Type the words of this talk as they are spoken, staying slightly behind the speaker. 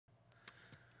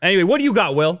Anyway, what do you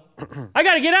got, Will? I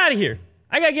got to get out of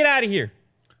here.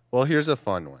 Well, here's a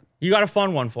fun one. You got a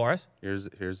fun one for us. Here's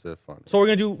a fun one. So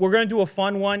we're gonna do a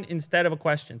fun one instead of a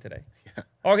question today. Yeah.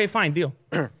 Okay, fine, deal.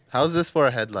 How's this for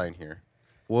a headline here?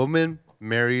 Woman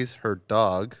marries her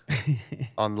dog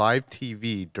on live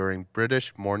TV during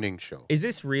British morning show. Is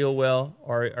this real, Will,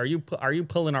 or are you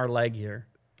pulling our leg here?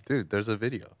 Dude, there's a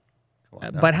video.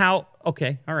 But how?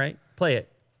 Okay, all right, play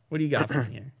it. What do you got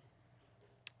from here?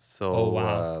 So, oh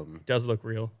wow, does look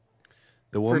real.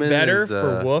 The woman for better is,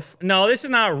 for woof. No, this is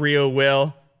not real,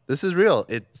 Will. This is real.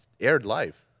 It aired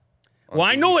live. Well,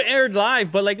 TV. I know it aired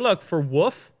live, but like, look, for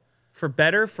woof, for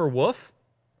better for woof.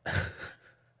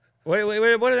 What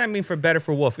does that mean for better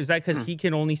for woof? Is that because he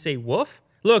can only say woof?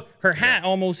 Look, her hat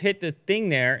almost hit the thing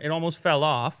there. It almost fell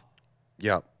off.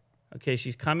 Yep. Okay,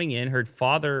 she's coming in. Her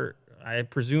father, I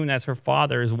presume that's her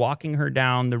father, is walking her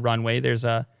down the runway. There's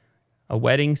a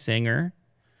wedding singer.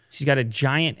 She's got a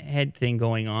giant head thing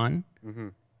going on. Mm-hmm.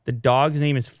 The dog's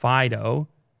name is Fido.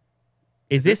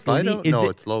 Is this Fido? No,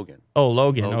 it's Logan. Oh,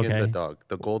 Logan. Logan, okay. the dog,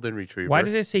 the golden retriever. Why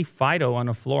does it say Fido on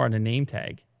the floor on the name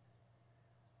tag?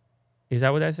 Is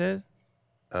that what that says?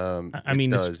 I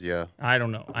mean, it does, yeah. I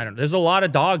don't know. There's a lot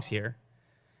of dogs here.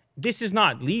 This is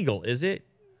not legal, is it?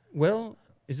 Well,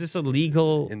 is this a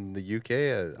legal in the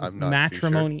UK? I'm not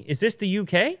matrimony. Too sure. Is this the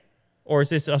UK or is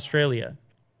this Australia?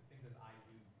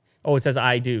 Oh, it says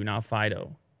I do, not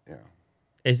Fido. Yeah.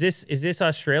 Is this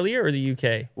Australia or the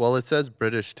UK? Well, it says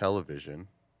British television.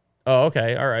 Oh,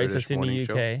 okay. All right. British so it's in the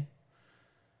UK. Show.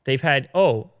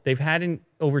 They've had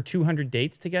over 200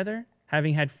 dates together,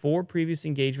 having had 4 previous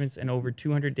engagements and over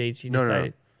 200 dates. She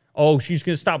decided, oh, she's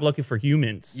going to stop looking for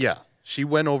humans. Yeah. She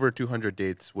went over 200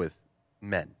 dates with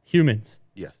men. Humans.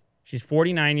 Yes. She's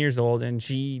 49 years old, and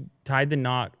she tied the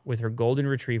knot with her golden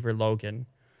retriever, Logan.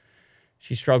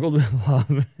 She struggled with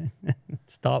love.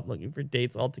 Stopped looking for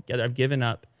dates altogether. I've given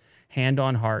up. Hand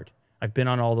on heart. I've been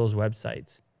on all those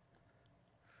websites.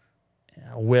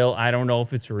 Will, I don't know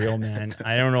if it's real, man.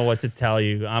 I don't know what to tell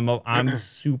you. I'm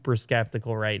super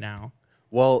skeptical right now.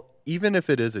 Well, even if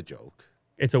it is a joke.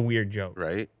 It's a weird joke.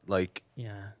 Right? Like,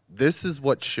 yeah. This is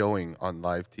what's showing on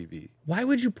live TV. Why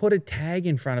would you put a tag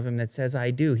in front of him that says I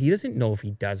do? He doesn't know if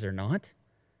he does or not.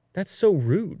 That's so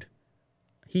rude.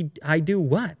 I do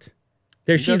what?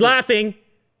 There, she's laughing.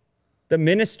 The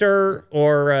minister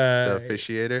or the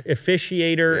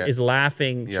officiator is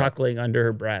laughing, chuckling under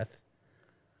her breath.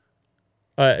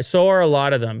 So are a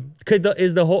lot of them.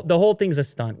 The whole thing's a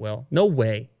stunt, Will? No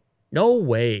way. No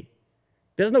way.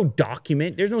 There's no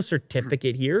document. There's no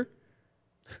certificate here.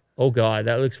 Oh, God,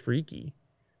 that looks freaky.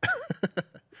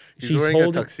 She's wearing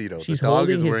a tuxedo. She's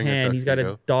holding his hand. He's got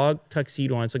a dog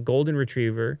tuxedo on. It's a golden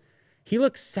retriever. He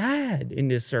looks sad in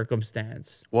this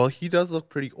circumstance. Well, he does look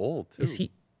pretty old, too.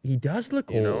 He does look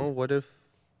old. You know, what if...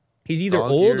 He's either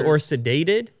old or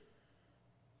sedated.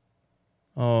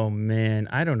 Oh, man.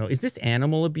 I don't know. Is this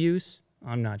animal abuse?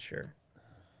 I'm not sure.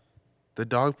 The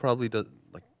dog probably doesn't...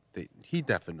 he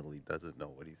definitely doesn't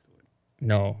know what he's doing.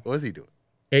 No. What is he doing?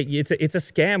 It's a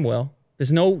scam, Will.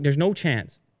 There's no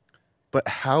chance. But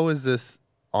how is this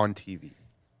on TV?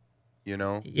 You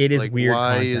know? It is weird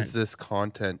content. Why is this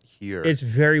content here? It's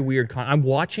very weird content. I'm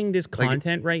watching this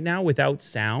content right now without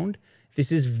sound. This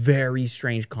is very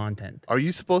strange content. Are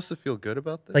you supposed to feel good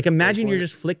about this? Like, imagine you're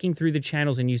just flicking through the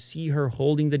channels and you see her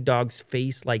holding the dog's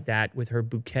face like that with her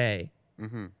bouquet.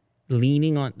 Mm-hmm.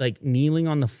 Kneeling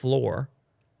on the floor.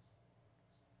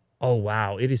 Oh,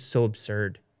 wow. It is so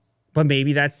absurd. But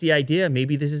maybe that's the idea.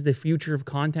 Maybe this is the future of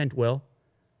content, Will.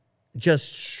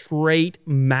 Just straight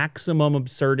maximum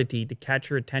absurdity to catch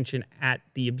your attention at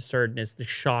the absurdness, the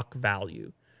shock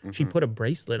value. Mm-hmm. She put a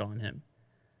bracelet on him.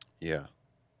 Yeah.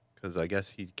 Because I guess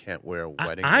he can't wear a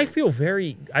wedding ring.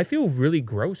 I feel really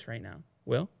gross right now,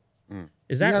 Will.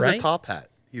 Is that right? He has a top hat.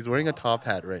 He's wearing a top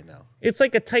hat right now. It's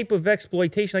like a type of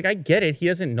exploitation. Like, I get it. He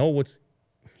doesn't know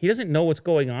what's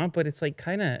going on, but it's like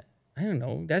kind of, I don't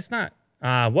know. That's not,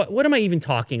 what am I even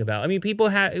talking about? I mean, people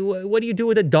have, what do you do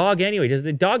with a dog anyway?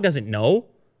 The dog doesn't know?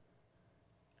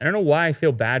 I don't know why I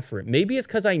feel bad for it. Maybe it's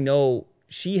because I know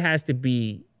she has to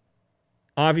be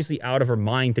obviously out of her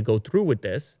mind to go through with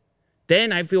this.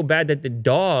 Then I feel bad that the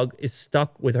dog is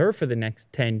stuck with her for the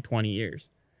next 10, 20 years.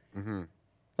 Mm-hmm.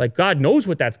 Like, God knows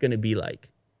what that's going to be like.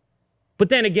 But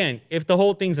then again, if the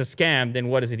whole thing's a scam, then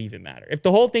what does it even matter? If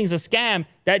the whole thing's a scam,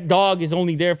 that dog is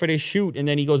only there for this shoot, and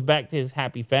then he goes back to his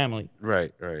happy family.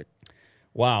 Right, right.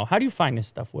 Wow. How do you find this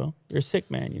stuff, Will? You're a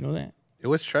sick man. You know that? It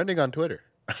was trending on Twitter.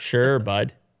 Sure,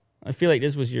 bud. I feel like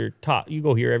this was your top. You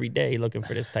go here every day looking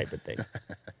for this type of thing.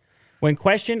 When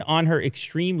questioned on her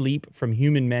extreme leap from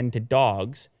human men to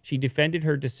dogs, she defended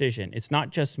her decision. It's not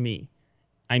just me.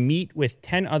 I meet with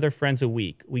 10 other friends a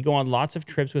week. We go on lots of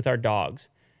trips with our dogs,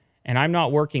 and I'm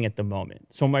not working at the moment.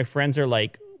 So my friends are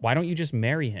like, why don't you just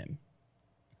marry him?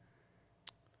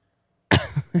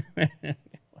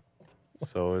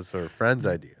 So it's her friend's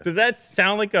idea. Does that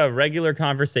sound like a regular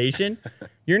conversation?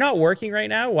 You're not working right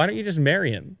now? Why don't you just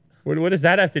marry him? What does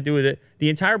that have to do with it? The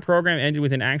entire program ended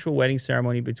with an actual wedding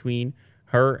ceremony between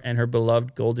her and her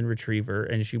beloved golden retriever,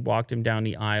 and she walked him down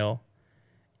the aisle.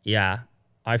 Yeah,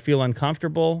 I feel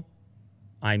uncomfortable.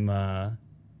 I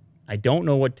don't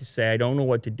know what to say. I don't know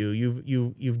what to do.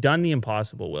 You've done the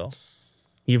impossible, Will.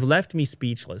 You've left me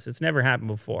speechless. It's never happened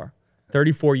before.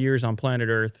 34 years on planet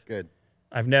Earth. Good.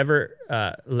 I've never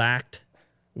lacked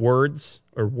words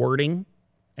or wording,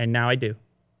 and now I do.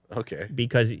 Okay.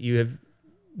 Because you have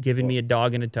given me a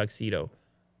dog in a tuxedo.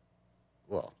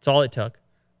 Well, That's all it took.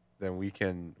 then we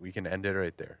can end it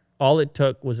right there. All it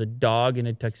took was a dog in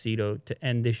a tuxedo to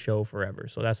end this show forever.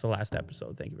 So that's the last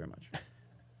episode. Thank you very much.